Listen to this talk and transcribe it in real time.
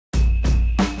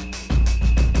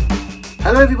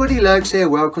Hello everybody, Lurks here,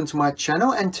 welcome to my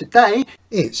channel, and today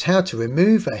it's how to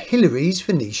remove a Hillarys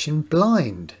Venetian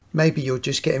blind. Maybe you're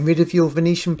just getting rid of your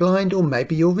Venetian blind, or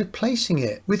maybe you're replacing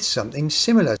it with something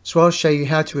similar. So I'll show you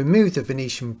how to remove the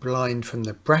Venetian blind from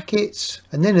the brackets,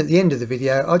 and then at the end of the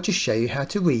video I'll just show you how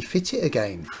to refit it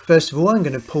again. First of all, I'm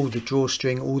going to pull the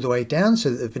drawstring all the way down so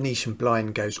that the Venetian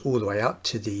blind goes all the way up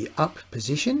to the up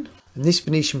position. And this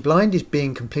Venetian blind is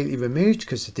being completely removed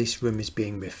because this room is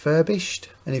being refurbished.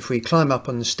 And if we climb up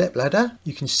on the step ladder,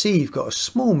 you can see you've got a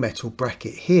small metal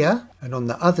bracket here, and on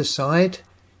the other side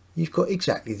you've got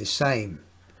exactly the same.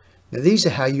 Now these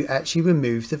are how you actually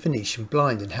remove the Venetian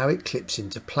blind and how it clips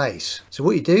into place. So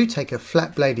what you do, take a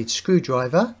flat bladed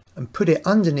screwdriver and put it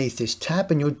underneath this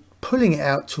tab, and you're pulling it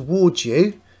out towards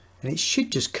you, and it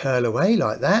should just curl away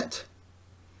like that.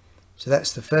 So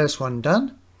that's the first one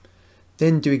done.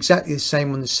 Then do exactly the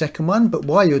same on the second one, but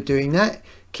while you're doing that,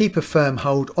 keep a firm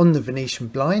hold on the Venetian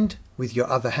blind with your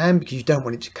other hand because you don't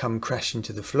want it to come crashing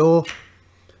to the floor.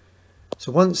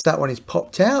 So once that one is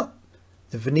popped out,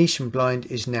 the Venetian blind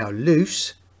is now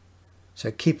loose.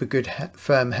 So keep a good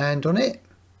firm hand on it.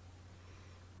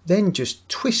 Then just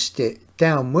twist it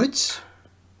downwards.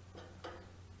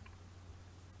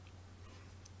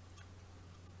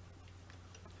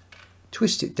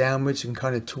 Twist it downwards and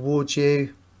kind of towards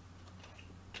you.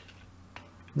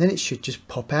 And then it should just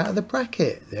pop out of the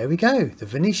bracket. There we go. The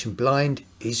Venetian blind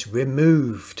is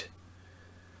removed.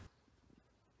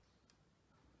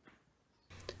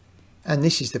 And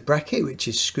this is the bracket which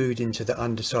is screwed into the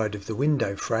underside of the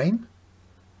window frame.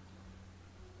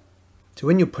 So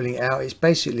when you're pulling it out, it's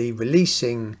basically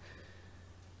releasing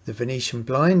the Venetian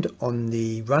blind on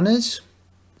the runners.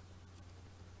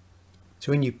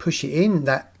 So when you push it in,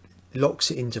 that locks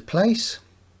it into place.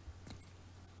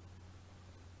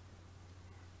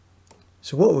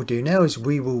 So what we'll do now is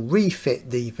we will refit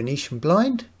the Venetian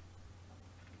blind.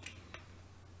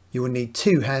 You will need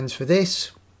two hands for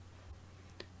this.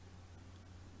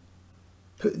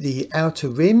 Put the outer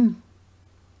rim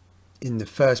in the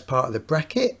first part of the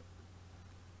bracket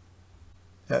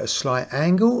at a slight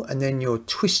angle, and then you're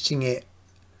twisting it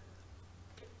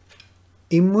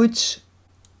inwards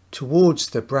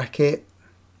towards the bracket.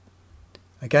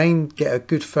 Again, get a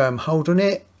good firm hold on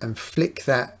it and flick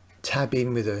that tab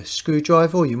in with a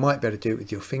screwdriver, or you might be able to do it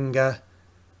with your finger.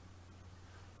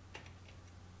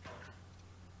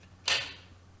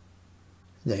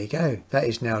 There you go, that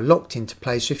is now locked into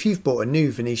place. So if you've bought a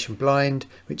new Venetian blind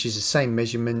which is the same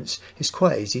measurements, it's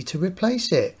quite easy to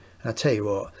replace it. And I'll tell you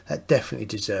what, that definitely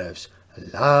deserves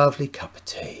a lovely cup of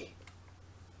tea.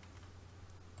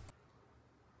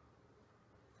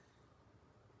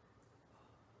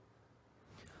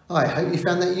 I hope you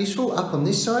found that useful. Up on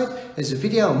this side, there's a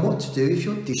video on what to do if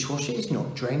your dishwasher is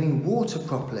not draining water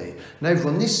properly. And over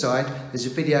on this side, there's a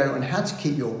video on how to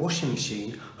keep your washing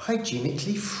machine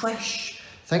hygienically fresh.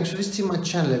 Thanks for visiting my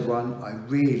channel, everyone. I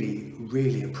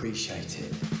really appreciate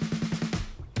it.